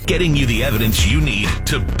getting you the evidence you need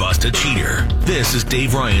to bust a cheater. This is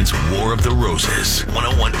Dave Ryan's War of the Roses,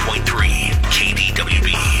 101.3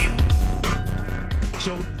 KDWB.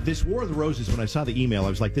 So this War of the Roses, when I saw the email, I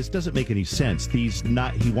was like, this doesn't make any sense. He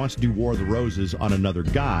wants to do War of the Roses on another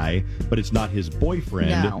guy, but it's not his boyfriend.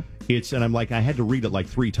 No. And I'm like, I had to read it like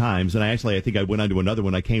 3 times, and I think I went on to another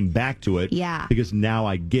one. I came back to it because now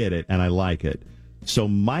I get it and I like it. So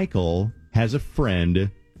Michael has a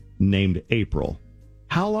friend named April.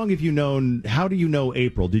 How do you know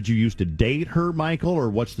April? Did you used to date her, Michael, or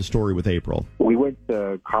what's the story with April? We went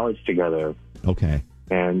to college together. Okay.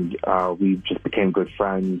 And we just became good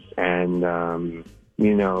friends, and,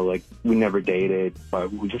 we never dated,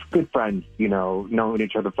 but we're just good friends, knowing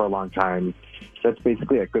each other for a long time. So that's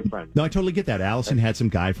basically a good friend. No, I totally get that. Allison had some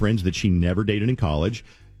guy friends that she never dated in college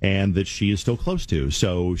and that she is still close to,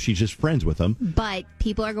 so she's just friends with them. But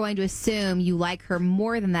people are going to assume you like her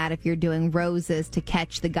more than that if you're doing roses to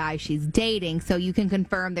catch the guy she's dating, so you can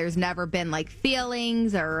confirm there's never been,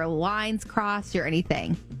 feelings or lines crossed or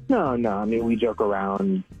anything. No. I mean, we joke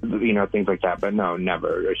around, things like that, but no,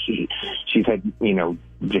 never. She's had,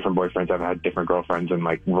 different boyfriends. I've had different girlfriends, and,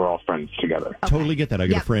 we're all friends together. Okay. Totally get that. I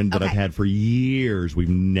got a friend that I've had for years. We've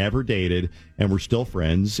never dated, and we're still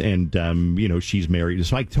friends, and, she's married,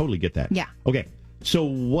 so I totally get that. Yeah. Okay, so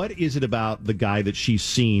what is it about the guy that she's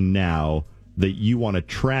seen now that you want to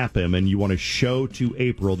trap him and you want to show to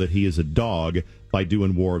April that he is a dog by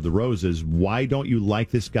doing War of the Roses? Why don't you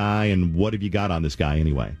like this guy, and what have you got on this guy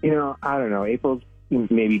anyway? I don't know. April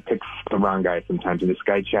maybe picks the wrong guy sometimes, and this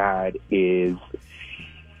guy Chad is...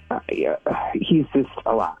 he's just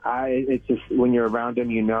a lot. It's just when you're around him,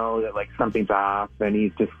 that something's off, and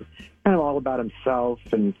he's just kind of all about himself.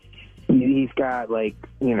 And he's got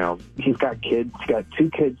he's got kids. He's got 2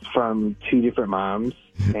 kids from 2 different moms,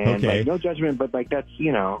 and no judgment, but that's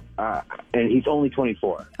and he's only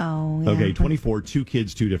 24. Oh, yeah. Okay, 24, 2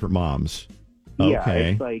 kids, 2 different moms. Yeah,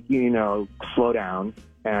 okay. It's slow down.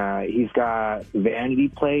 He's got vanity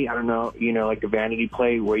plate. I don't know, a vanity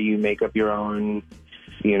plate where you make up your own.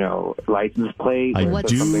 License plate. I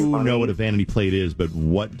do know what a vanity plate is, but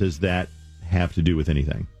what does that have to do with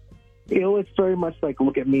anything? It's very much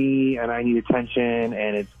look at me and I need attention.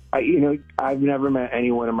 And I've never met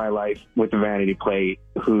anyone in my life with a vanity plate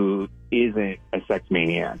who isn't a sex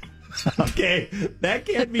maniac. Okay, that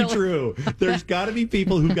can't be true. There's got to be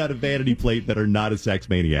people who got a vanity plate that are not a sex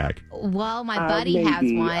maniac. Well, my buddy maybe, has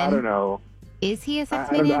one. I don't know. Is he a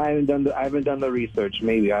sex maniac? I haven't done the research.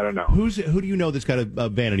 Maybe, I don't know. Who do you know that's got a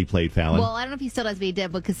vanity plate, Fallon? Well, I don't know if he still does, but he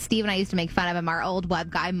did, because Steve and I used to make fun of him. Our old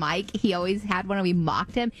web guy, Mike, he always had one, and we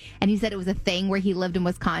mocked him, and he said it was a thing where he lived in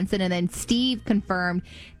Wisconsin, and then Steve confirmed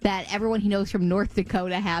that everyone he knows from North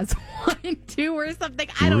Dakota has one, too, or something.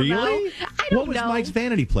 I don't know. Really? I don't know. What was Mike's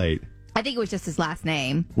vanity plate? I think it was just his last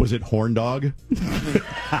name. Was it Horn Dog? It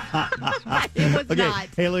was not.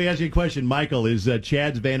 Hey, let me ask you a question. Michael, is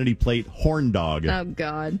Chad's vanity plate Horn Dog? Oh,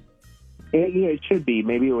 God. It should be.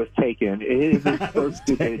 Maybe it was taken. It is so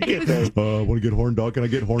stupid. Want to get Horn Dog? Can I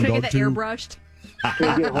get Horn Dog 2? Can I get that airbrushed? Can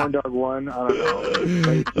I get Horn Dog 1? I don't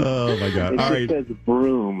know. Oh, my God. It All right. says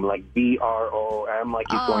broom, BROM, he's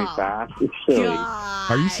going fast. It's silly.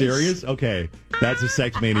 Gosh. Are you serious? Okay. That's a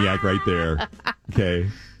sex maniac right there. Okay.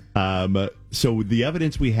 So the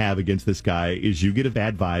evidence we have against this guy is you get a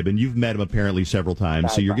bad vibe, and you've met him apparently several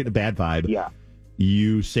times, so you're getting a bad vibe. Yeah.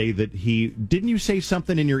 You say that didn't you say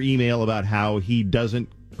something in your email about how he doesn't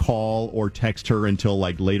call or text her until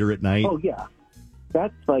later at night? Oh, yeah.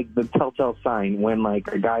 That's the telltale sign when a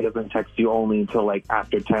guy doesn't text you only until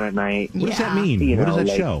after 10 at night. What does that mean? What does that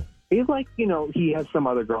show? He's he has some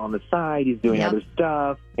other girl on the side. He's doing other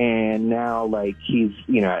stuff. And now, he's,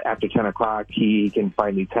 after 10 o'clock, he can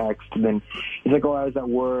finally text. And then he's like, oh, I was at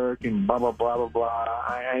work and blah, blah, blah, blah, blah.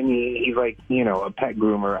 I mean, he's a pet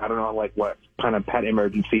groomer. I don't know, what kind of pet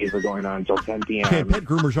emergencies are going on until 10 p.m. Okay, pet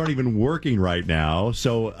groomers aren't even working right now.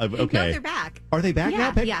 So, okay. No, they're back. Are they back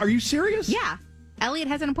now? Yeah. Are you serious? Yeah. Elliot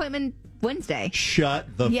has an appointment Wednesday.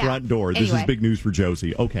 Shut the front door. This is big news for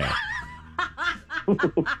Josie. Okay.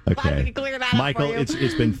 Okay, Michael,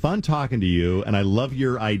 it's been fun talking to you, and I love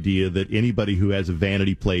your idea that anybody who has a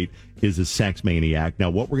vanity plate is a sex maniac.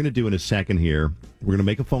 Now, what we're going to do in a second here, we're going to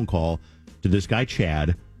make a phone call to this guy,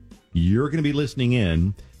 Chad. You're going to be listening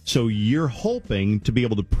in, so you're hoping to be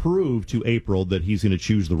able to prove to April that he's going to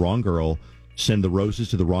choose the wrong girl, send the roses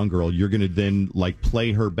to the wrong girl. You're going to then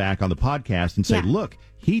play her back on the podcast and say, look,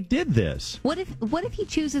 he did this. What if he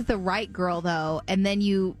chooses the right girl, though, and then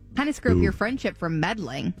you kind of screw up your friendship from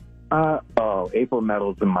meddling? April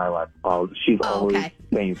meddles in my life. She's always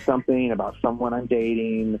saying something about someone I'm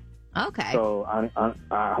dating. Okay.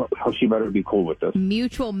 So she better be cool with this.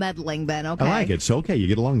 Mutual meddling, then. Okay. I like it. So, okay, you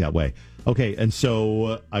get along that way. Okay, and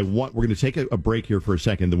so we're going to take a break here for a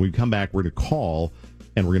second. Then when we come back, we're going to call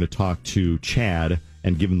and we're going to talk to Chad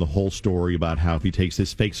and give him the whole story about how if he takes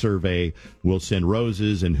this fake survey, we'll send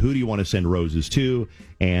roses, and who do you want to send roses to?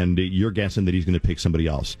 And you're guessing that he's going to pick somebody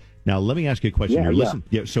else. Now, let me ask you a question.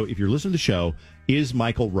 So if you're listening to the show, is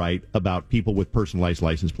Michael right about people with personalized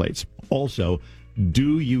license plates? Also,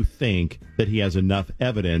 do you think that he has enough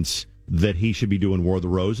evidence that he should be doing War of the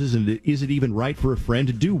Roses? And is it even right for a friend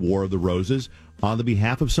to do War of the Roses on the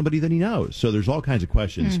behalf of somebody that he knows? So there's all kinds of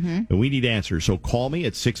questions, and we need answers. So call me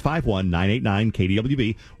at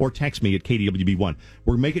 651-989-KDWB or text me at KDWB1.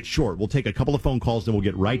 We'll make it short. We'll take a couple of phone calls, then we'll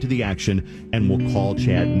get right to the action, and we'll call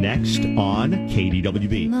Chad next on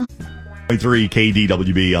KDWB. 3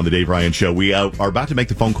 KDWB on the Dave Ryan Show. We are about to make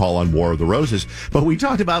the phone call on War of the Roses, but we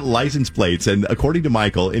talked about license plates, and according to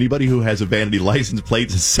Michael, anybody who has a vanity license plate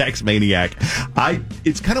is a sex maniac.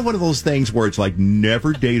 It's kind of one of those things where it's like,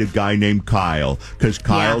 never date a guy named Kyle, because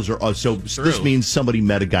Kyles are so. This means somebody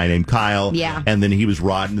met a guy named Kyle, and then he was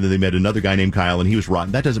rotten, and then they met another guy named Kyle, and he was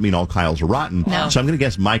rotten. That doesn't mean all Kyles are rotten. No. So I'm going to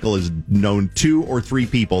guess Michael has known 2 or 3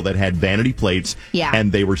 people that had vanity plates,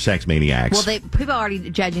 and they were sex maniacs. Well, people are already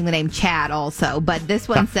judging the name Chad also, but this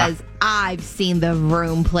one says, I've seen the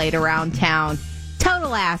Vroom plate around town.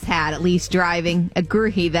 Total asshat, at least driving.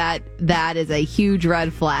 Agree that is a huge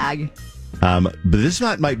red flag. But this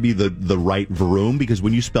might be the right Vroom, because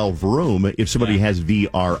when you spell Vroom, if somebody has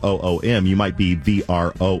VROOM, you might be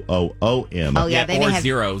VROOOM. Oh, yeah, they or may have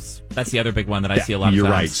zeros. That's the other big one that I see a lot of You're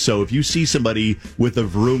times. right. So if you see somebody with a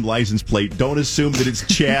Vroom license plate, don't assume that it's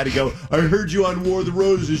Chad and go, I heard you on War of the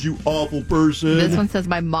Roses, you awful person. This one says,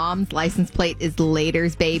 my mom's license plate is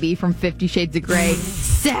Later's baby from 50 Shades of Grey.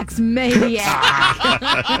 Sex maniac.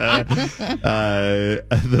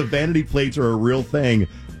 The vanity plates are a real thing.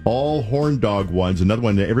 All horn dog ones. Another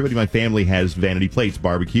one, everybody in my family has vanity plates.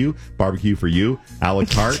 Barbecue for you, a la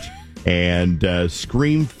carte, and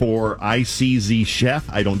Scream for ICZ Chef.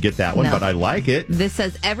 I don't get that one, but I like it. This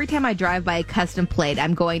says, every time I drive by a custom plate,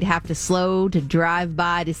 I'm going to have to slow to drive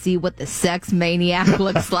by to see what the sex maniac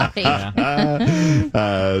looks like. The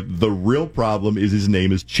real problem is his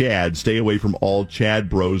name is Chad. Stay away from all Chad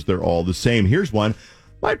bros. They're all the same. Here's one.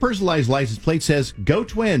 My personalized license plate says, Go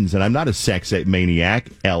Twins, and I'm not a sex maniac,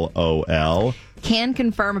 LOL. Can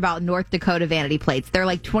confirm about North Dakota vanity plates. They're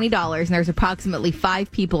like $20, and there's approximately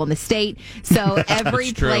 5 people in the state, so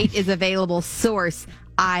every plate is available. Source,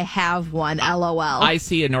 I have one, LOL. I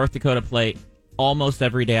see a North Dakota plate almost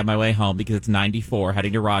every day on my way home because it's 94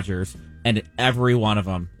 heading to Rogers, and every one of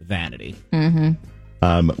them, vanity. Mm-hmm.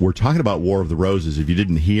 We're talking about War of the Roses. If you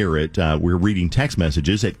didn't hear it, we're reading text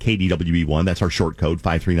messages at KDWB1. That's our short code,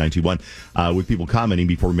 53921, with people commenting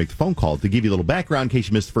before we make the phone call. To give you a little background, in case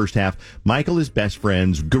you missed the first half, Michael is best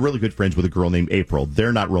friends, really good friends with a girl named April.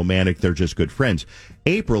 They're not romantic. They're just good friends.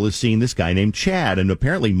 April is seeing this guy named Chad, and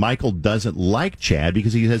apparently Michael doesn't like Chad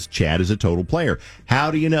because he says Chad is a total player. How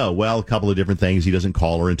do you know? Well, a couple of different things. He doesn't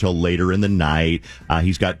call her until later in the night.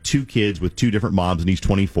 He's got 2 kids with 2 different moms, and he's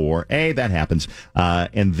 24. Hey, that happens.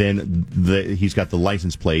 And then he's got the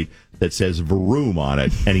license plate that says Vroom on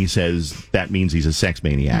it, and he says that means he's a sex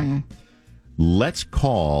maniac. Let's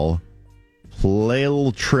play a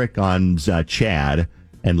little trick on Chad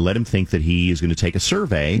and let him think that he is going to take a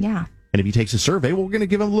survey. Yeah. And if he takes a survey, well, we're going to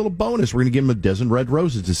give him a little bonus. We're going to give him a dozen red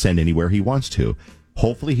roses to send anywhere he wants to.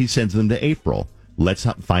 Hopefully he sends them to April. Let's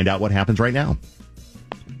find out what happens right now.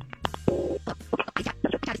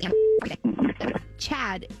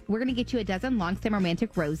 Chad, we're going to get you a dozen long-stem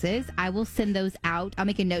romantic roses. I will send those out. I'll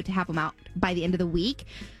make a note to have them out by the end of the week.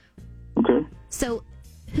 Okay. So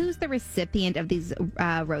who's the recipient of these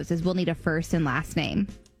roses? We'll need a first and last name.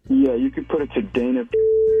 Yeah, you could put it to Dana.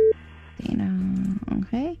 Dana,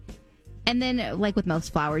 okay. And then, like with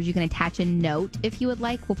most flowers, you can attach a note if you would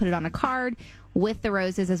like. We'll put it on a card with the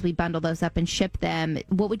roses as we bundle those up and ship them.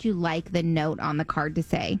 What would you like the note on the card to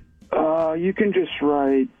say? You can just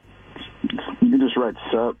write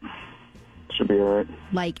SUP. Should be all right.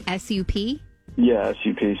 Like SUP? Yeah,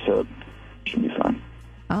 SUP, SUP. Should be fine.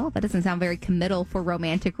 Oh, that doesn't sound very committal for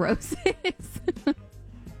romantic roses.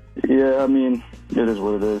 Yeah, I mean, it is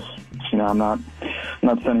what it is. You know, I'm not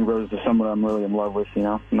sending roses to someone I'm really in love with, you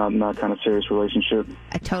know? Not in that kind of serious relationship.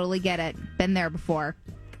 I totally get it. Been there before.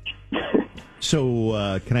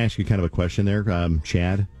 So, can I ask you kind of a question there,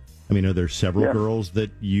 Chad? I mean, are there several girls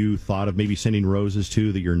that you thought of maybe sending roses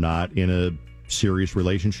to that you're not in a serious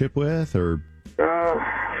relationship with, or?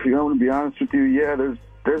 If you want to be honest with you, yeah,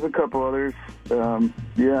 there's a couple others.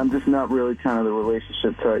 Yeah, I'm just not really kind of the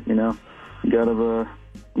relationship type, you know?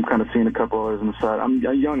 I'm kind of seeing a couple others on the side. I'm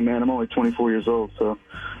a young man. I'm only 24 years old, so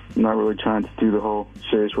I'm not really trying to do the whole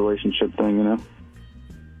serious relationship thing, you know?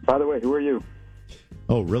 By the way, who are you?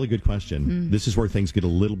 Oh, really good question. This is where things get a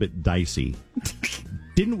little bit dicey.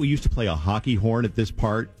 Didn't we used to play a hockey horn at this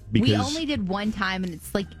part? Because we only did one time, and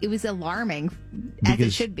it's like it was alarming, as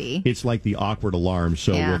it should be. It's like the awkward alarm,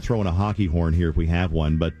 so Yeah. we'll throw in a hockey horn here if we have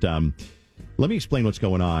one. But let me explain what's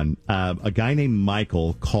going on. A guy named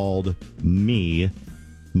Michael called me.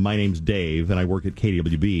 My name's Dave, and I work at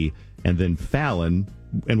KDWB. And then Fallon,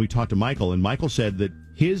 and we talked to Michael, and Michael said that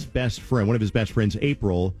his best friend, one of his best friends,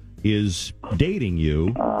 April, is dating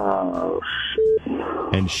you.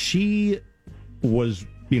 And she was,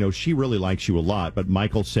 she really likes you a lot, but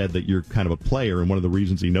Michael said that you're kind of a player, and one of the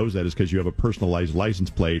reasons he knows that is because you have a personalized license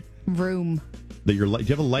plate. Vroom. Do you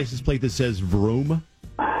have a license plate that says Vroom?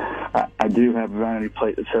 I do have a vanity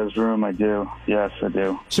plate that says room. I do. Yes, I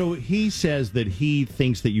do. So he says that he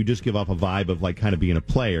thinks that you just give off a vibe of like kind of being a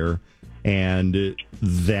player, and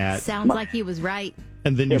that Sounds like he was right.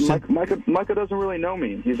 And then you said, Micah doesn't really know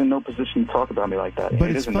me. He's in no position to talk about me like that.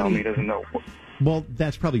 But He it's doesn't know funny. me. He doesn't know. well,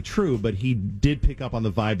 that's probably true, but he did pick up on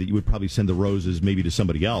the vibe that you would probably send the roses maybe to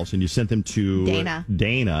somebody else, and you sent them to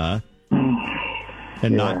Dana.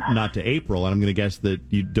 And not to April. And I'm going to guess that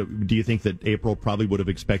do you think that April probably would have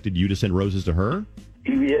expected you to send roses to her?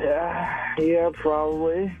 Yeah,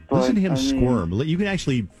 probably. But, Listen to him squirm. You can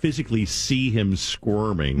actually physically see him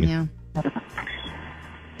squirming. Yeah.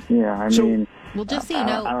 Yeah, Well, just so you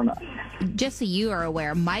know, I don't know. just so you are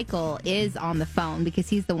aware, Michael is on the phone because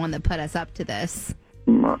he's the one that put us up to this.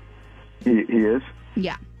 He is.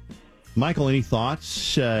 Yeah. Michael, any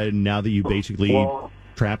thoughts now that you basically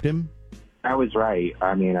trapped him? I was right.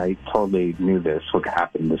 I mean, I totally knew this would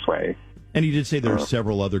happen this way. And he did say there are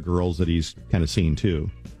several other girls that he's kind of seen, too.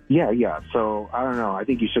 Yeah. So, I don't know. I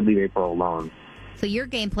think you should leave April alone. So your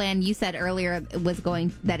game plan, you said earlier, was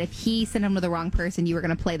going that if he sent him to the wrong person, you were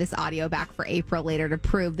going to play this audio back for April later to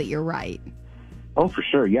prove that you're right. Oh, for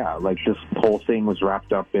sure, yeah. Like, this whole thing was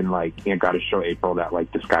wrapped up in, like, got to show April that,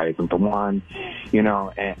 like, this guy isn't the one,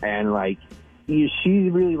 and like, she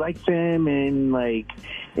really likes him, and, like,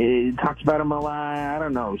 it talks about him a lot. I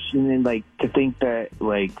don't know. And, like, to think that,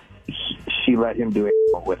 like, she let him do it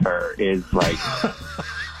with her is, like...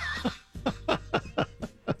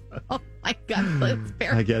 Oh, my God. That's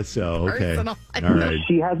very I guess so. Okay. personal. All right.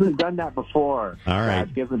 She hasn't done that before. All right.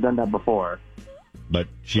 She hasn't done that before. But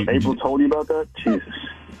April told you about that? Jesus.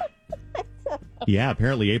 Yeah,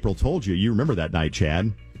 apparently April told you. You remember that night,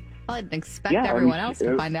 Chad. I didn't expect Yeah, everyone else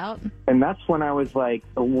to find out. And that's when I was like,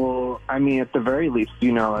 well, I mean, at the very least,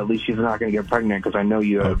 at least she's not going to get pregnant because I know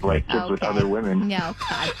you have, like, kids with other women. No,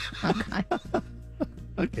 God. Okay.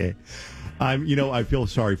 Okay. I feel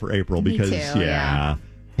sorry for April Me because, too, yeah.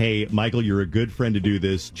 Hey, Michael, you're a good friend to do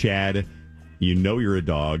this. Chad, you're a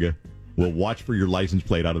dog. We'll watch for your license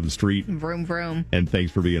plate out of the street. Vroom, vroom. And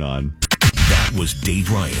thanks for being on. That was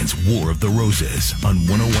Dave Ryan's War of the Roses on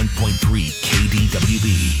 101.3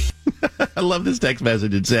 KDWB. I love this text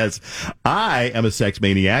message. It says, I am a sex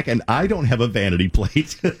maniac and I don't have a vanity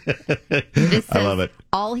plate. I love it.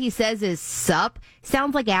 All he says is sup.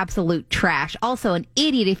 Sounds like absolute trash. Also an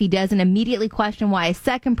idiot if he doesn't immediately question why a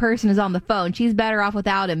second person is on the phone. She's better off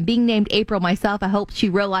without him. Being named April myself, I hope she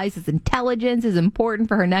realizes intelligence is important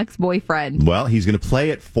for her next boyfriend. Well, he's going to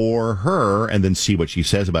play it for her and then see what she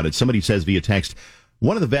says about it. Somebody says via text,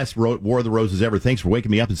 one of the best War of the Roses ever. Thanks for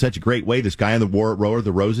waking me up in such a great way. This guy on the War of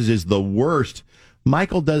the Roses is the worst.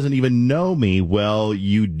 Michael doesn't even know me. Well,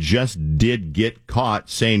 you just did get caught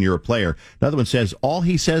saying you're a player. Another one says, all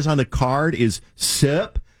he says on the card is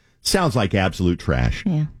sip. Sounds like absolute trash.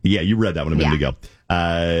 Yeah, you read that one a minute ago.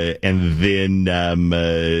 And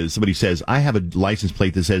then somebody says, I have a license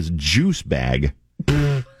plate that says juice bag.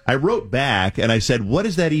 I wrote back and I said, what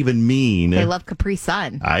does that even mean? They love Capri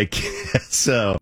Sun. I guess so.